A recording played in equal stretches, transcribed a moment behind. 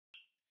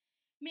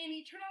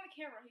Manny, turn on the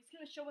camera. He's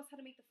gonna show us how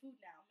to make the food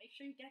now. Make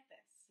sure you get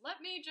this.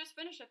 Let me just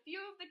finish a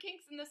few of the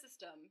kinks in the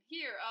system.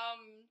 Here,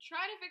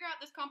 try to figure out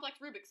this complex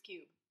Rubik's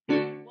Cube.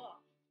 Whoa.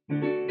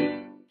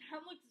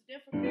 That looks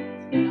difficult.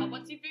 Not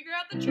once you figure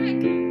out the trick.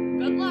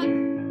 Good luck.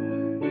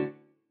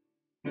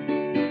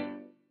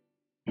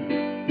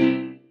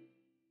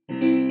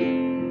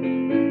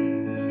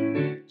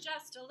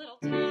 Just a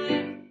little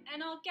time,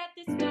 and I'll get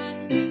this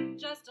done.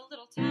 Just a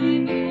little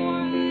time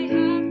before I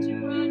have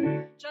to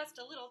run. Just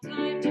a little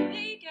time to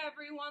make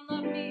everyone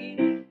love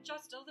me.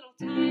 Just a little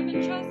time,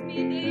 and trust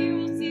me, they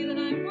will see that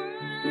I'm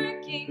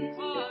working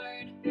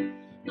hard.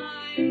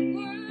 I'm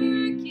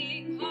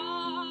working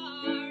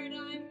hard.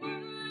 I'm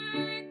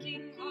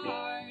working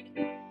hard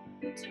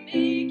to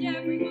make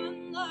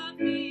everyone love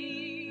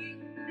me.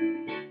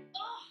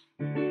 Ugh!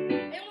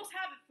 I almost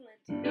have it,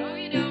 Flint. No,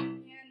 you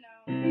don't. Yeah, no.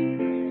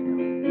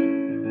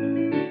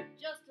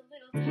 Just a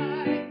little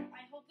time.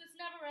 I hope this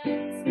never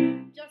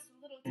ends. Just a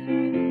little time.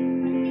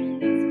 I really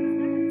need some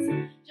friends.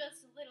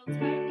 Just a little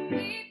time to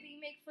maybe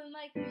make fun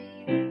like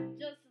me.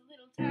 Just a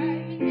little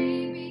time, and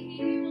maybe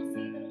he will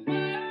see that I'm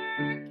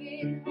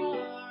working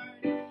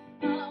hard.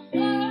 I'm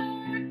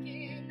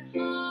working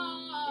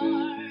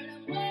hard.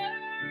 I'm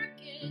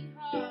working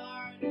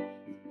hard to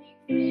make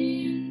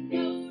Finn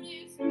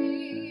notice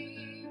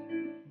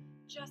me.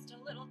 Just a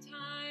little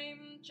time,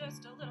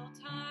 just a little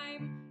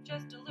time,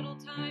 just a little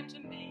time to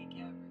make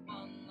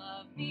everyone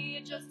love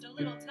me. Just a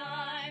little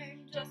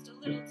time, just a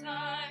little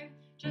time,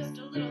 just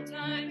a little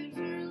time, and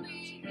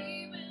surely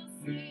he will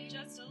see.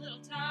 Just a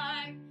little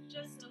time,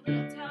 just a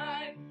little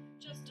time,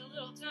 just a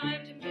little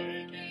time to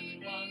make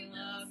everyone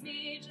love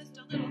me. Just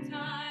a little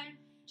time,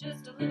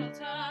 just a little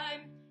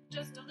time,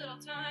 just a little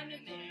time to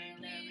make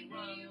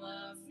everyone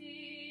love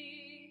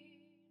me.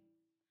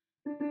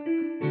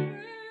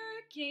 I'm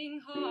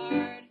working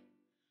hard.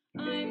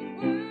 I'm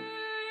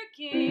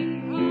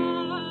working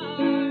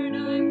hard.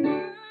 I'm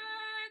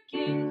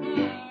working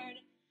hard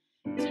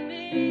to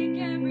make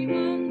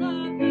everyone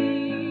love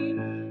me.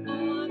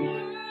 Oh, I'm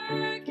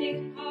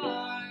working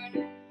hard.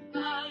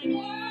 I'm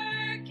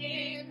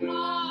working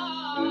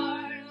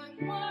hard.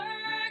 I'm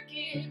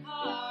working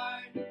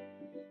hard.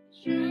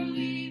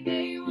 Surely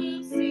they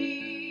will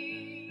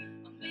see.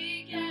 I'll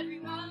make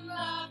everyone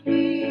love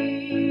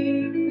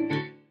me.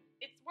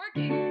 It's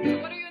working.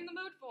 So what are you in the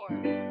mood for?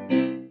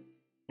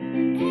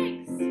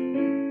 Eggs!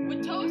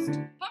 With toast?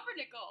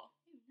 Pumpernickel.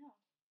 Ew, no.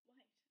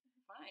 White.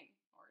 Fine.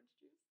 Orange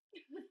juice?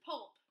 With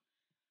pulp.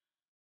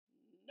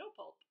 No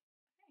pulp.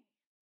 Hey.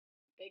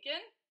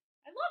 Bacon?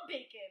 I love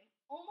bacon.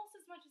 Almost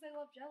as much as I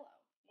love Jell-O.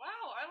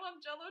 Wow, I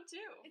love Jell-O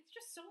too. It's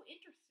just so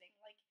interesting.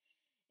 Like,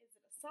 is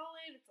it a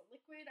solid? It's a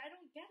liquid? I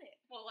don't get it.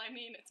 Well, I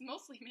mean, it's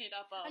mostly made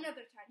up of...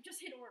 Another time. Just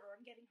hit order.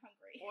 I'm getting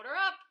hungry. Order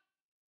up!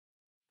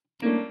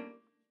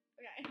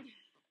 Okay.